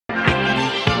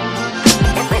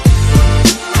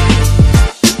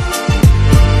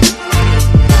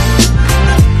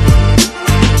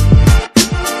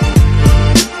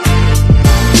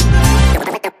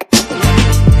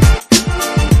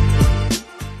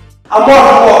I'm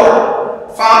Marvin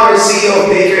Walker, founder and CEO of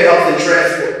Baker Health and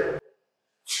Transport.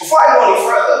 Before I go any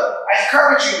further, I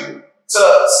encourage you to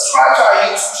subscribe to our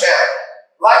YouTube channel,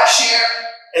 like, share,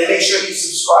 and make sure you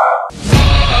subscribe.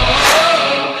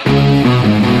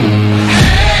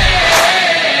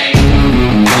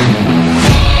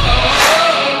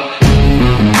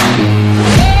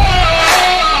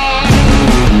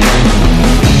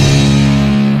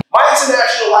 My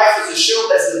International Life is a show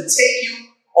that's going to take you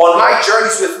on my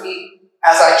journeys with me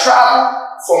as I travel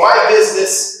for my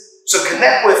business to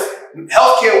connect with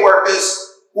healthcare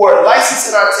workers who are licensed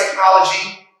in our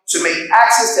technology to make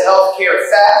access to healthcare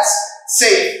fast,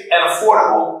 safe, and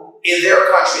affordable in their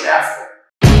country in Africa.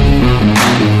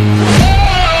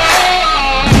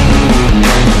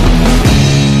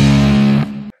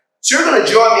 So you're going to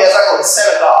join me as I go to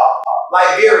Senegal,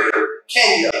 Liberia,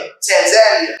 Kenya,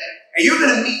 Tanzania, and you're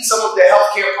going to meet some of the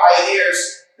healthcare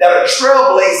pioneers that are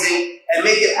trailblazing and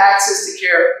making access to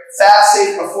care fast,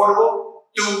 safe, and affordable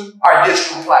through our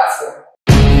digital platform.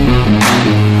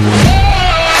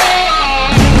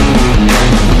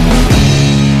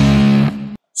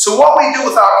 So what we do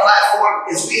with our platform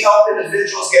is we help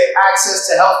individuals get access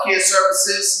to healthcare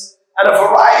services and a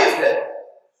variety of them.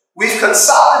 We've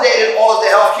consolidated all of the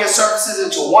healthcare services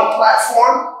into one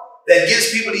platform that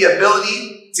gives people the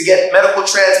ability to get medical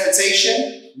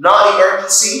transportation,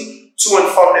 non-emergency, to and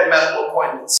from their medical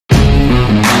appointments.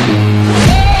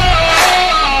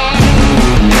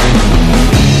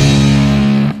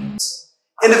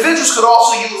 Individuals could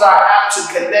also use our app to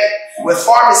connect with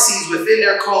pharmacies within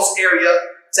their close area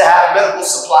to have medical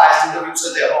supplies delivered to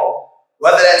their home.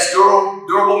 Whether that's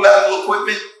durable medical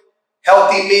equipment,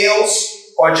 healthy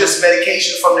meals, or just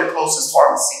medication from their closest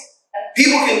pharmacy.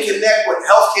 People can connect with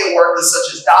healthcare workers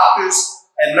such as doctors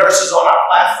and nurses on our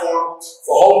platform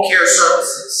for home care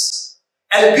services.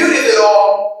 And the beauty of it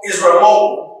all is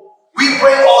remote. We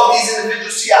bring all of these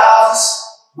individuals to your houses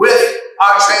with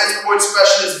our transport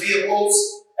specialist vehicles,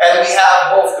 and we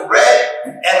have both the red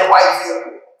and the white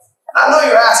vehicle. And I know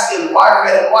you're asking, why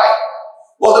red and white?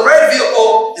 Well, the red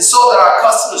vehicle is so that our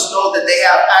customers know that they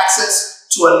have access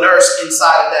to a nurse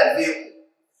inside of that vehicle.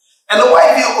 And the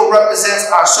white vehicle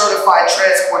represents our certified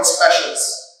transport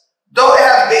specialists. Though they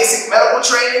have basic medical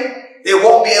training, they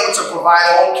won't be able to provide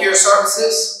home care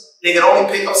services. They can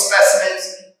only pick up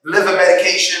specimens, deliver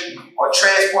medication, or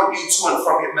transport you to and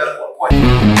from your medical appointment.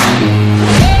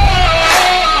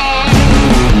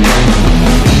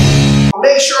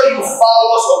 Make sure you follow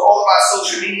us on all of our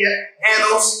social media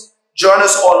handles. Join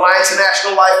us on My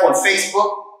International Life on Facebook.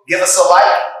 Give us a like.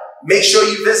 Make sure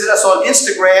you visit us on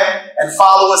Instagram and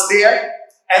follow us there.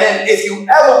 And then if you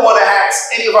ever want to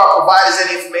ask any of our providers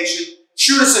any information,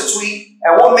 shoot us a tweet,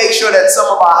 and we'll make sure that some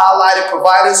of our highlighted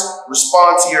providers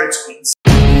respond to your tweets.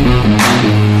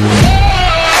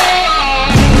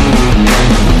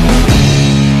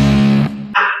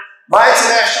 My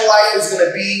International Life is going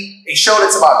to be a show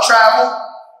that's about travel,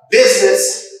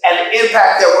 business, and the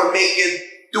impact that we're making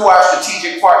through our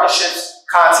strategic partnerships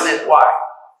continent-wide.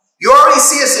 You already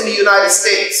see us in the United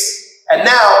States, and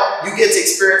now you get to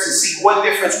experience and see what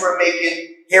difference we're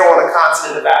making here on the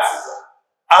continent of Africa.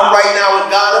 I'm right now in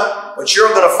Ghana, but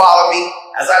you're going to follow me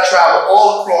as I travel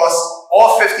all across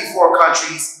all 54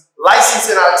 countries,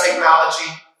 licensing our technology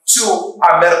to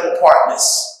our medical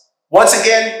partners. Once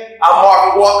again, I'm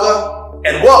Marvin Walker,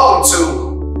 and welcome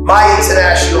to My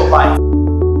International Life.